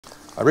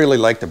I really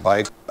like the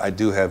bike. I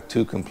do have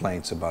two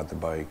complaints about the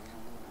bike.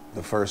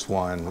 The first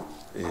one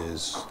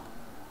is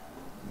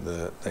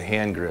the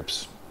hand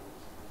grips.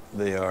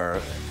 They're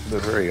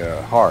very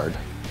hard,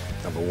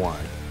 number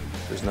one.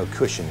 There's no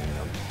cushion in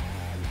them.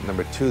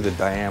 Number two, the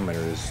diameter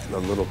is a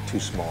little too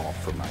small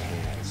for my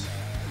hands.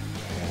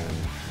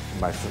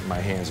 And my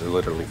hands are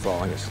literally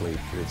falling asleep.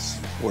 It's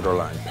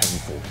borderline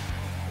painful.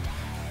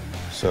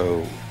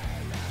 So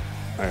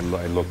I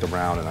looked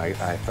around and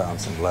I found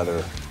some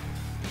leather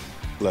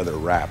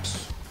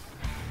wraps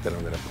that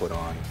I'm going to put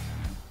on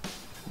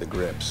the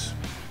grips.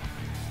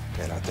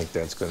 And I think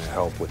that's going to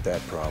help with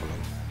that problem.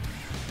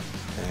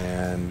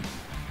 And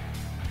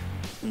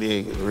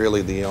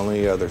really the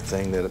only other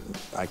thing that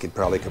I could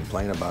probably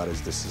complain about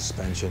is the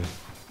suspension.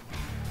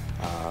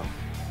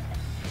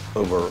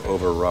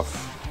 Over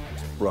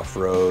rough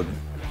road,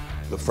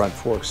 the front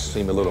forks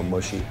seem a little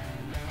mushy.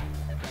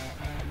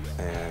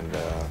 And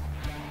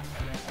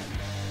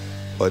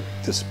but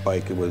this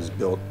bike was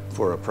built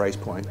for a price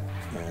point,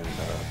 and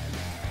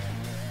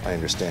I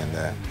understand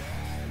that.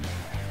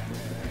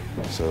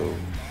 So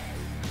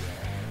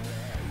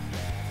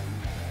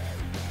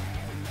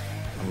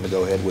I'm going to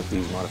go ahead with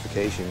these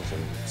modifications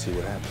and see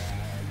what happens.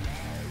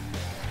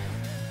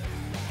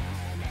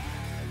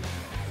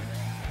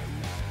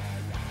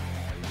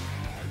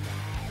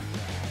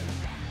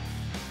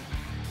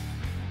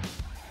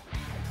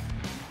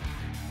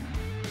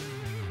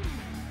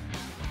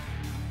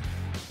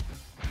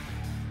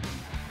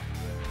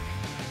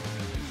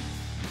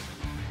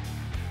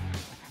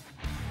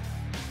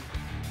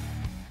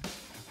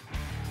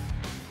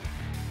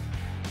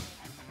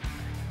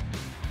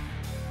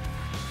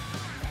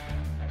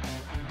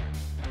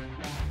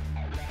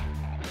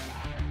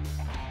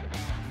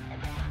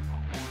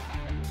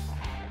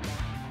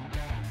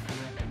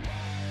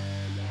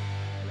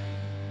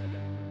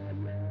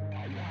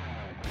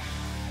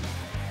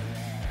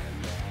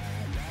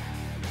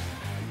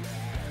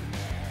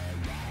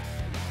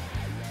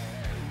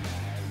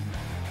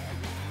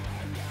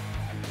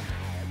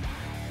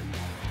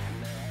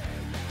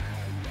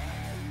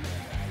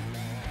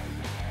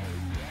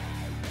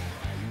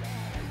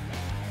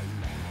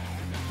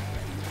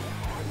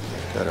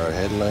 Got our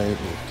headlight,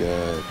 we've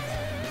got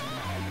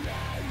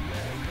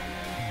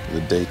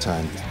the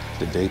daytime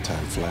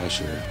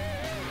flasher.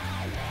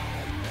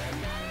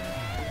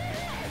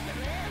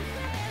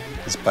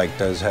 This bike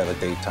does have a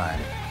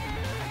daytime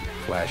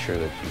flasher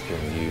that you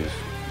can use.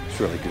 It's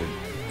really good,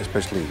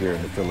 especially here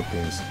in the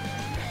Philippines.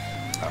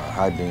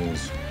 High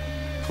beams,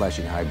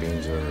 flashing high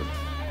beams are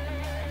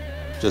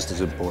just as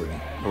important,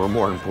 or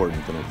more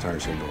important than a turn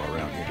signal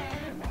around here.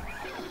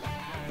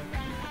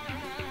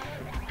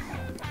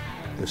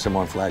 If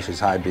someone flashes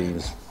high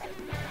beams,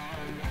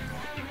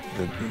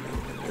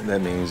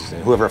 that means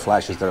whoever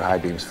flashes their high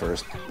beams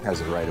first has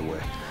the right of way.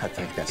 I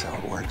think that's how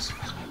it works.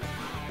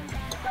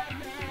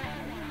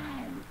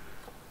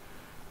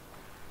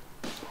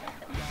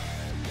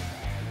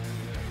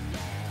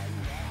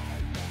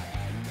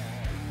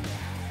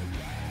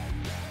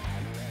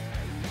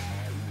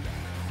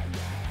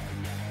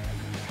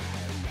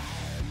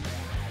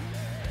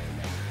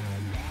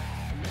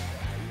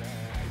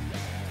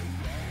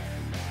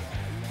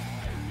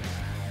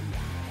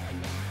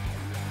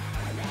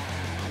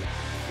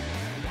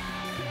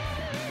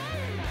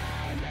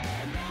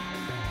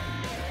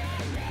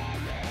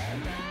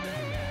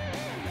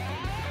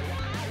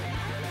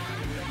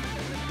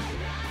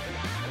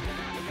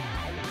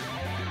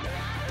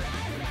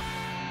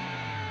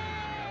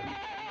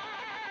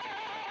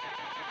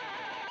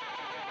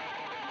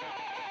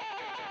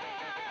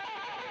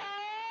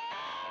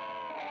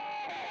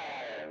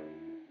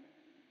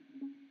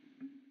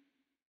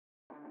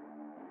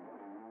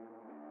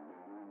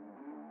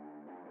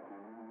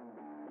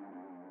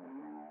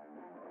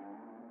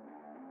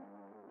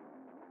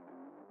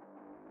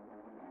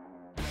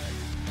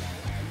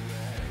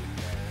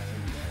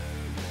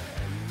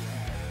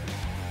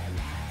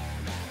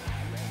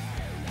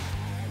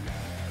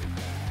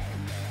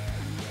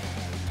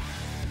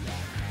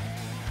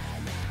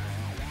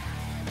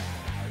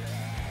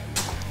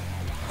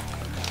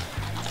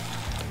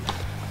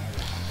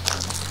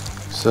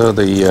 So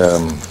the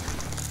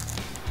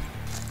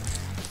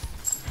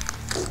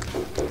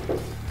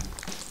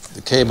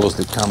cables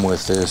that come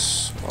with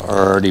this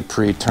are already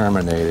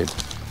pre-terminated,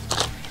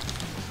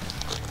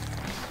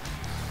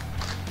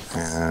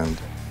 and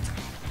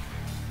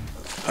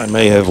I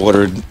may have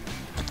ordered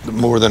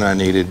more than I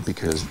needed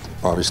because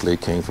obviously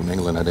it came from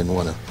England. I didn't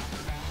want to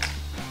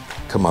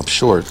come up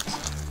short,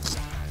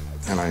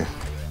 and I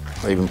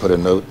even put a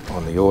note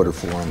on the order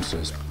form,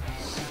 says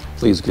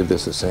please give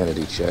this a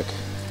sanity check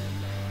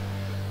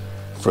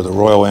for the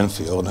Royal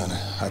Enfield, and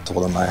I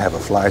told them I have a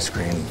fly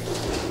screen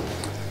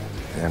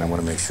and I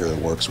want to make sure it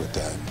works with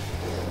that.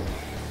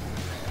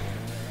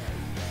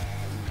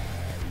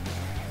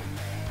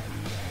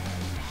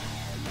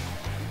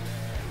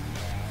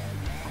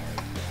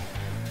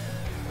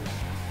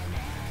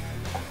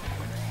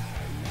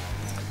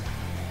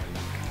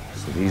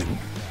 So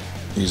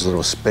these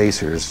little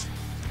spacers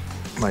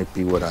might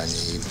be what I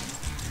need.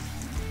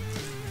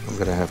 I'm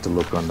gonna have to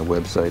look on the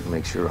website and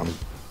make sure I'm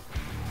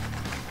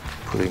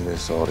putting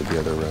this all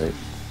together right.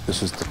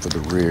 This is for the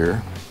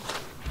rear.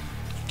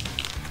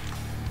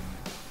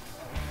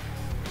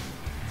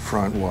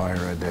 Front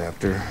wire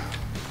adapter.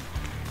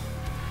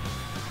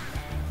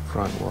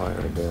 Front wire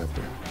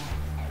adapter.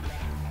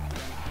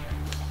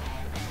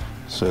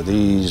 So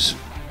these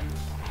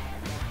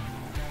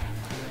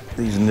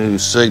new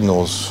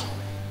signals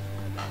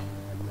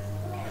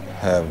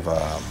have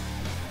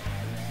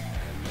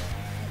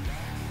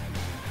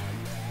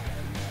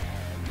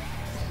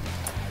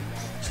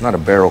it's not a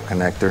barrel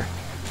connector,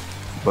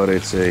 but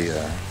it's a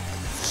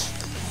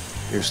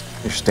your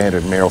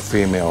standard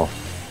male-female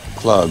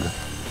plug,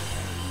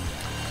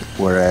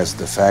 whereas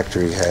the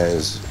factory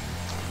has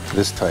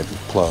this type of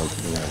plug,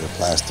 you know, the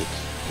plastic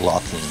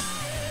locking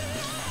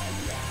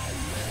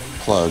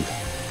plug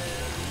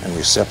and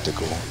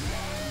receptacle.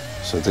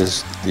 So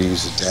these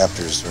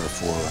adapters are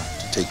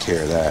to take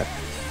care of that.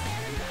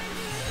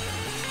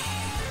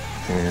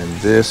 And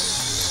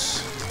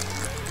this,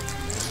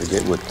 I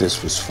forget what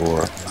this was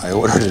for. I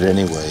ordered it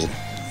anyway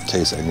in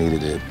case I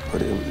needed it,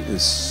 but it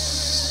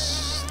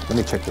is, let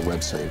me check the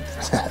website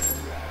for that,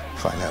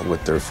 find out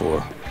what they're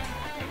for.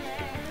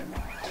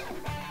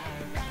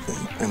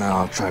 And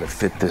I'll try to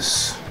fit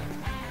this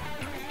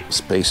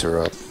spacer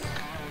up.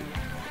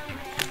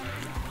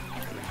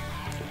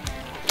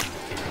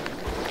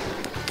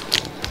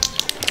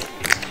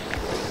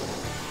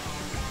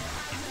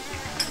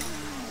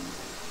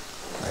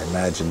 I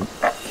imagine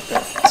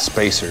that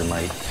spacer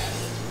might,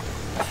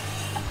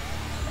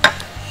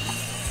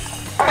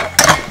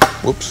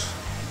 whoops,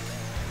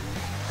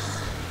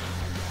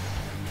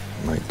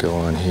 might go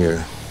on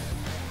here.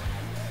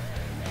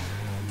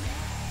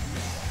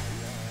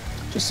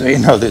 Just so you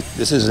know, that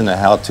this isn't a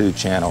how-to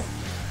channel.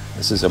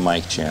 This is a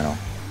mic channel.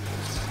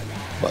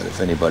 But if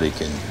anybody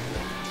can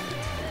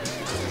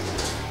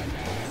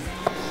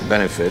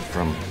benefit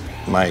from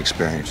my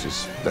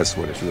experiences, that's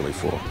what it's really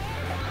for.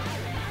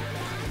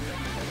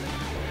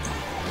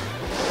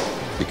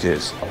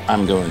 Because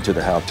I'm going to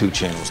the how-to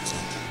channels to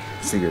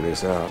figure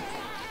this out.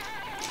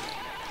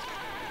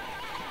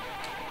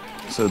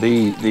 So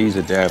these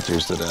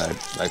adapters that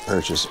I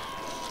purchased,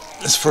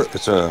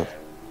 it's a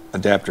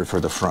adapter for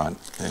the front,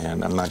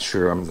 and I'm not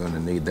sure I'm going to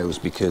need those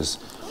because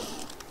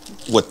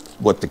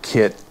what the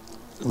kit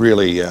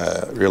really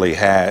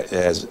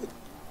has,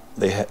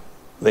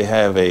 they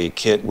have a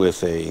kit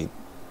with a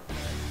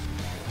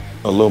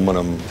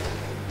aluminum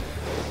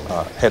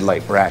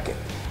headlight bracket,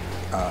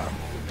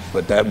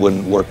 but that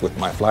wouldn't work with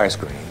my fly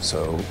screen,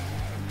 so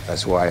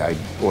that's why I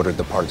ordered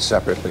the parts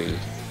separately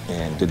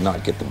and did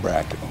not get the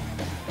bracket.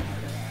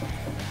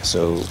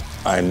 So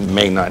I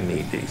may not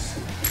need these.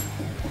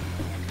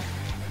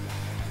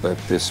 But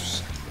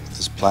this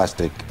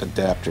plastic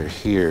adapter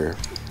here,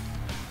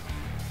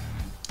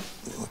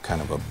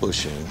 kind of a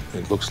bushing,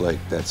 it looks like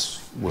that's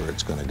where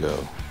it's going to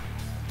go.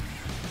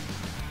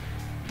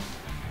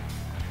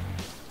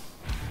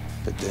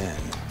 But then,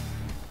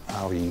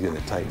 how are you going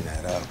to tighten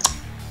that up?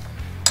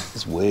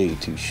 It's way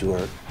too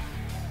short.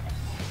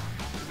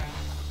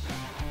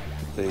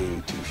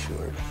 Way too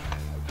short.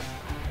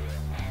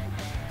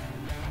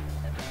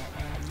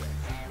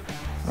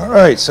 All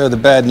right, so the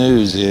bad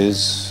news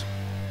is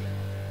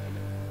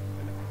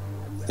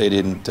they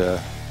didn't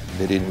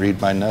read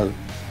my note,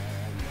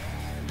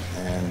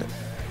 and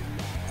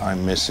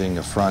I'm missing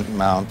a front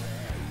mount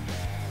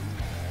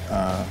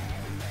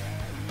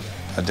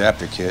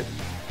adapter kit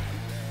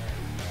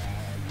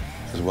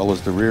as well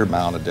as the rear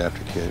mount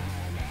adapter kit.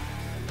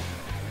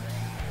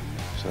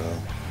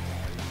 So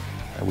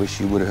I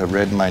wish you would have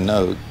read my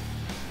note.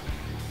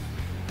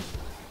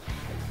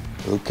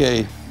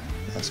 Okay,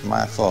 that's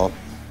my fault,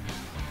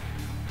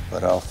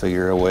 but I'll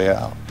figure a way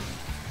out.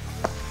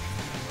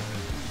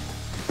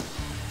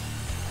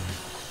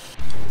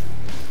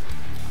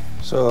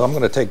 So I'm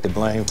going to take the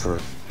blame for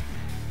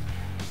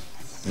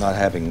not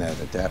having that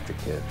adapter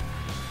kit,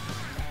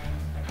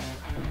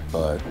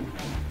 but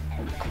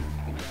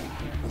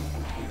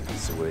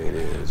that's the way it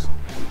is.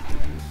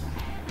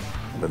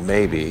 But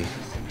maybe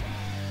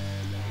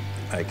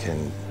I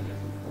can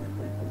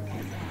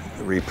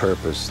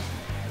repurpose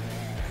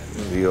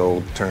the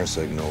old turn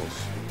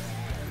signals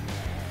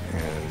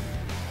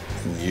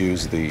and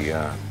use the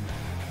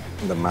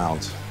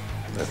mount,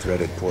 the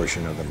threaded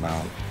portion of the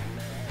mount,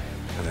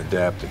 and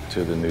adapt it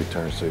to the new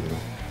turn signal.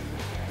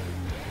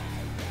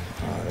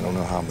 I don't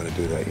know how I'm going to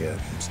do that yet.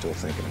 I'm still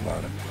thinking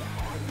about it.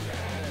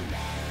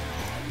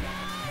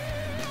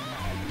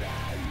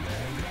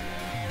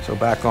 So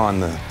back on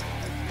the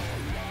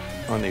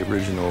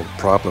original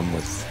problem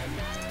with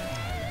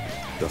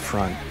the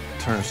front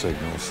turn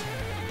signals,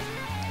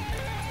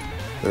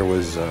 there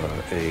was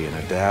an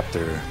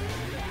adapter,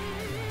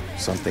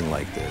 something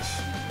like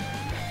this,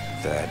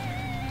 that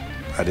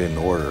I didn't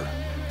order,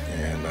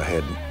 and I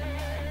had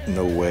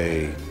no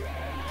way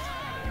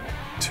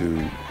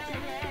to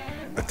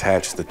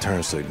attach the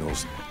turn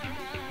signals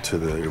to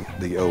the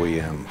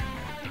OEM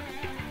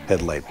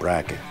headlight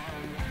bracket,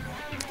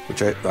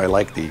 which I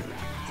like the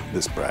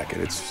this bracket.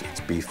 It's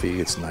beefy,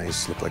 it's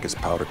nice, looks like it's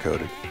powder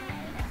coated.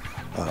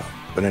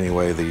 But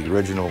anyway, the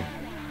original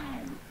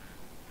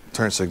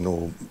turn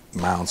signal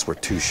mounts were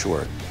too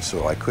short,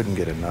 so I couldn't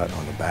get a nut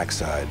on the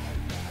backside.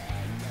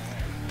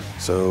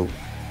 So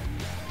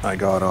I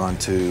got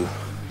onto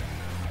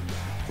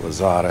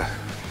Lazada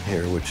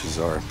here, which is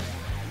our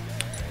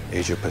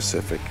Asia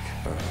Pacific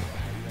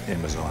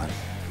Amazon,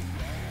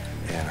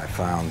 and I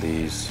found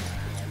these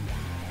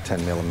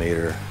 10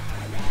 millimeter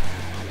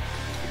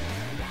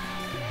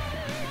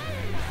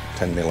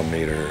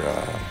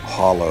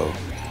hollow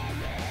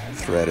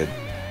threaded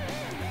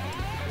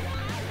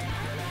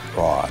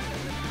rod,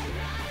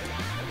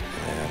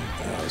 and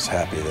I was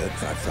happy that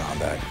I found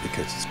that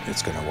because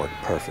it's going to work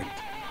perfect.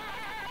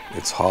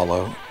 It's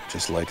hollow,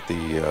 just like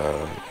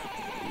the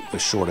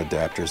short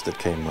adapters that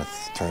came with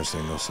turn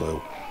signals,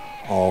 so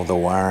all the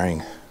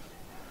wiring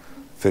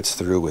fits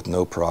through with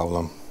no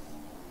problem.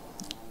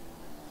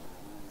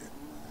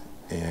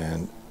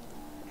 And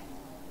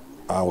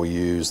I will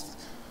use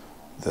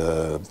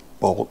the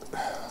bolt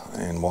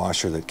and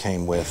washer that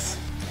came with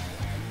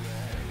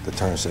the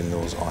turn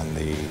signals on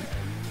the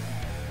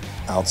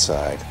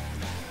outside,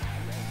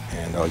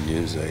 and I'll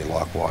use a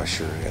lock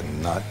washer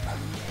and nut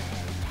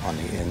on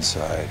the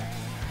inside,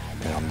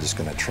 and I'm just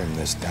going to trim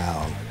this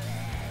down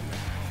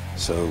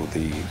so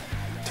the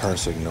turn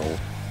signal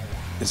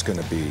is going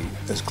to be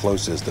as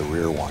close as the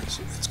rear ones.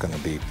 It's going to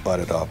be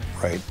butted up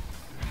right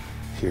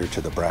here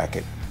to the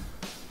bracket,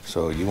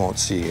 so you won't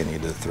see any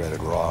of the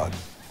threaded rod.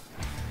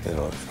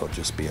 It'll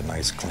just be a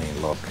nice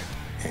clean look,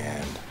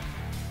 and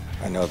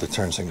I know the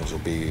turn signals will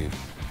be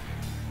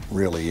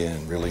really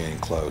in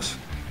close,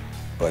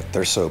 but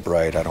they're so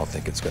bright I don't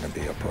think it's going to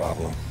be a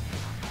problem.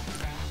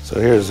 So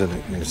here's an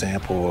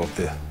example of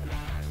the,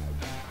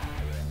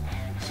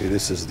 see,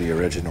 this is the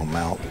original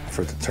mount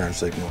for the turn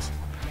signals,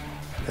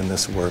 and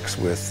this works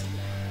with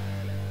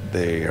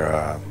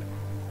their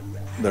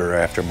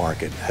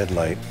aftermarket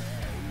headlight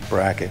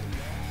bracket,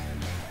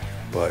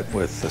 but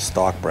with the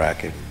stock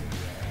bracket,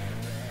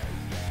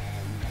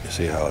 you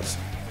see how it's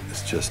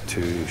just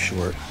too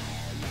short.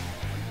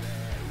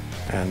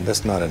 And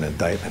that's not an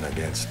indictment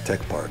against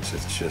Tech Parts,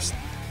 it's just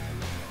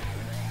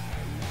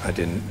I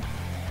didn't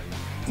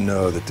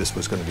know that this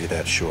was going to be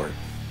that short.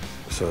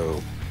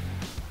 So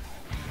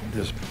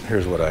just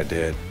here's what I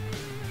did.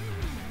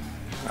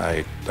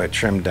 I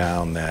trimmed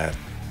down that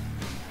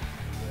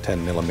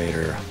 10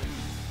 millimeter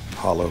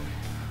hollow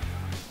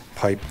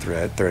pipe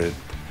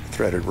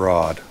threaded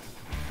rod,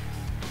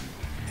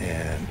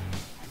 and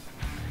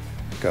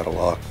got a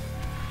lock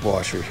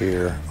washer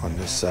here on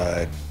this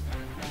side,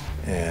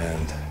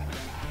 and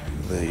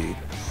the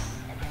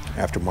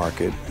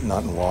aftermarket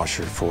nut and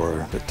washer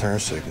for the turn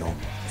signal,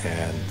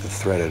 and the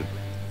threaded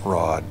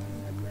rod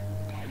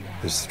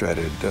is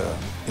threaded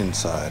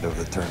inside of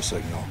the turn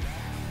signal,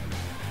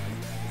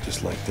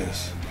 just like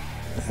this.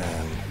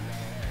 And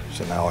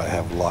so now I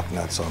have lock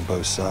nuts on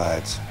both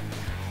sides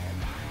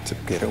to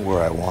get it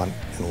where I want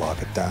and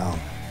lock it down.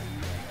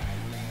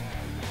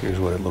 Here's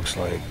what it looks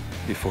like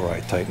before I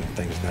tighten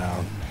things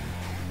down.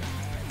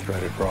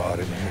 Threaded rod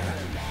in here,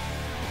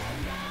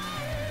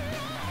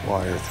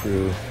 wire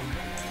through,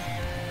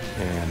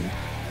 and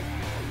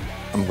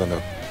I'm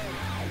gonna,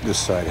 this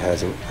side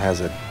has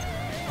a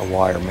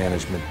wire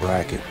management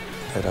bracket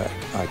that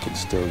I can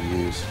still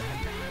use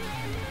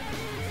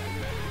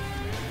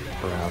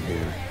around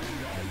here,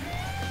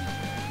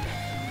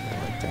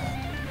 like that.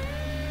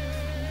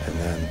 And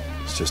then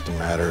it's just a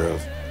matter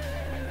of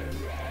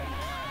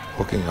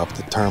hooking up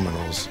the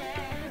terminals,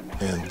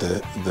 and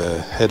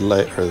the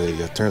headlight or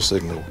the turn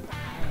signal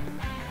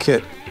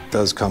kit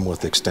does come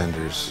with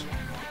extenders.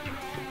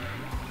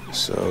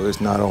 So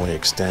it not only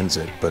extends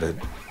it, but it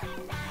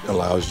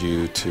allows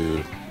you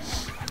to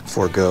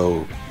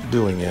forego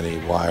doing any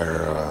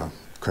wire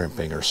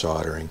crimping or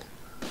soldering.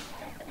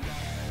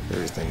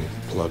 Everything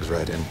plugs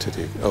right into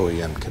the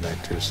OEM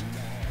connectors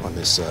on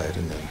this side,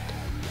 and then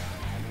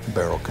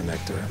barrel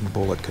connector and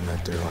bullet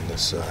connector on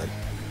this side.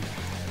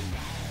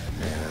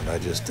 And I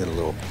just did a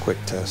little quick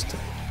test,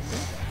 and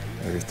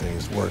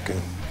everything's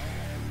working.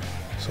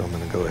 So I'm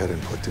going to go ahead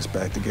and put this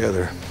back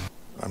together.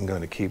 I'm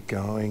going to keep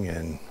going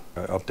and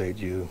update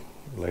you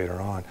later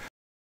on.